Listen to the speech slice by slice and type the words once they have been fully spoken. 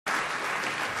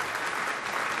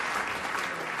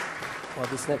Well,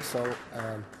 this next song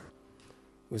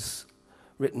was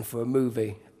written for a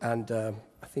movie, and I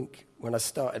think when I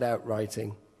started out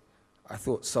writing, I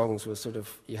thought songs were sort of,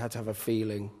 you had to have a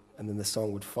feeling, and then the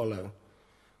song would follow.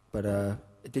 But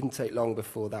it didn't take long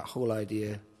before that whole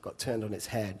idea got turned on its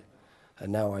head,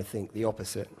 and now I think the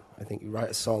opposite. I think you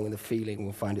write a song and the feeling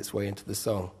will find its way into the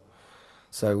song.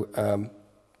 So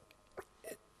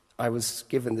I was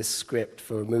given this script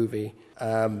for a movie.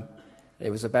 It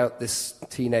was about this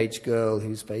teenage girl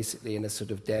who's basically in a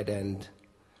sort of dead-end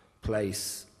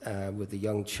place with a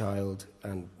young child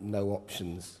and no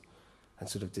options and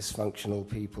sort of dysfunctional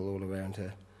people all around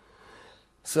her.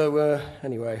 So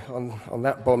anyway, on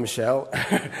that bombshell,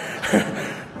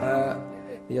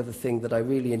 the other thing that I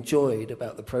really enjoyed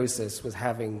about the process was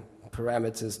having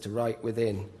parameters to write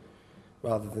within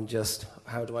rather than just,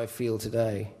 how do I feel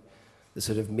today? The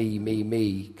sort of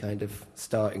me kind of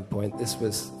starting point. This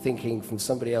was thinking from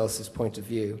somebody else's point of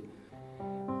view.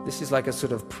 This is like a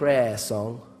sort of prayer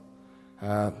song,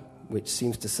 which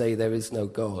seems to say there is no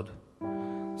God.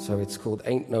 So it's called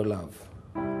Ain't No Love.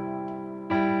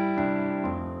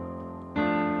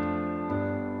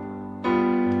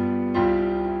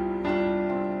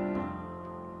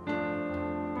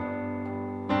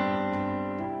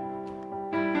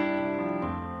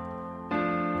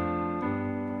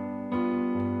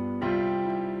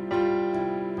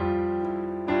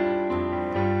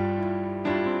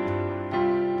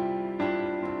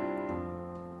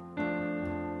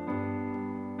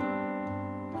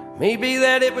 Maybe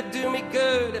that it would do me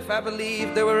good if I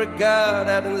believed there were a God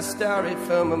out in the starry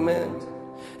firmament.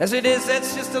 As it is,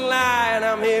 that's just a lie, and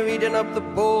I'm here eating up the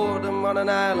boredom on an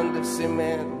island of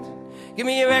cement. Give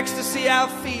me your ecstasy, I'll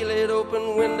feel it,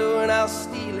 open window and I'll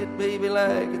steal it, baby,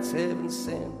 like it's heaven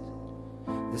sent.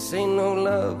 This ain't no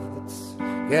love that's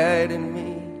guiding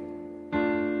me.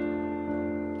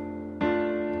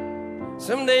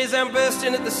 Some days I'm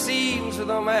bursting at the seams with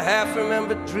all my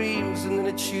half-remembered dreams, and then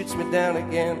it shoots me down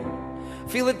again.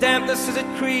 Feel the dampness as it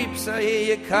creeps, I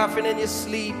hear you coughing in your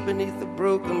sleep beneath the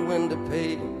broken window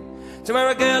pane.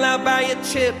 Tomorrow, girl, I'll buy you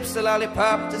chips, a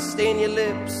lollipop to stain your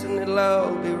lips, and it'll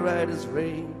all be right as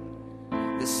rain.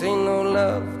 This ain't no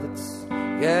love that's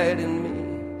guiding me.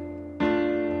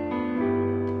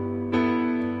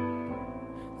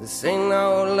 This ain't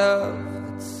no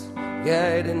love that's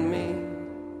guiding me.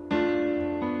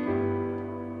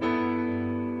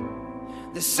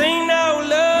 This ain't no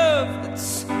love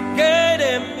that's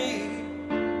guiding me.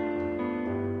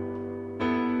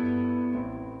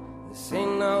 This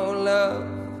ain't no love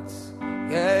that's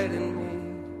guiding me.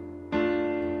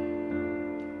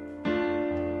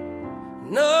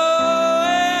 No,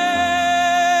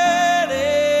 it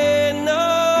ain't no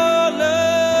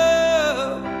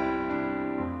love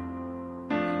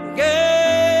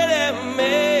guiding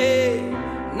me.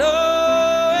 No.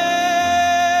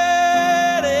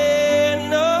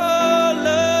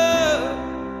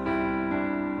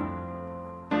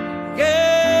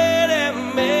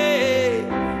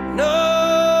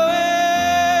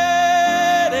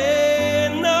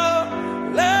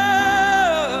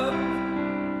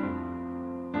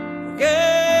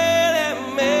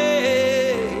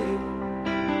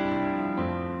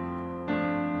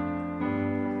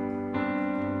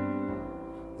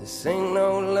 This ain't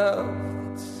no love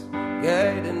that's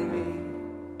guiding me.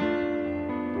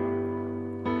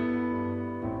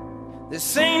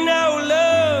 This ain't no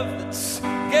love that's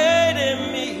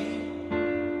guiding me.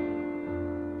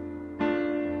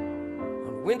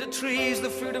 On winter trees, the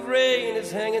fruit of rain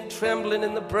is hanging trembling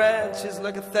in the branches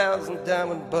like 1,000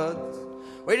 diamond buds.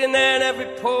 Waiting there in every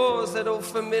pause, that old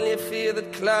familiar fear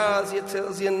that claws you,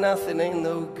 tells you nothing ain't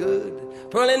no good.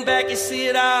 Pulling back, you see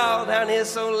it all down here,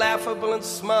 so laughable and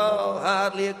small,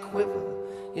 hardly a quiver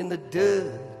in the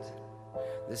dirt.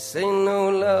 This ain't no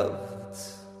love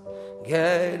that's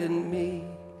guiding me.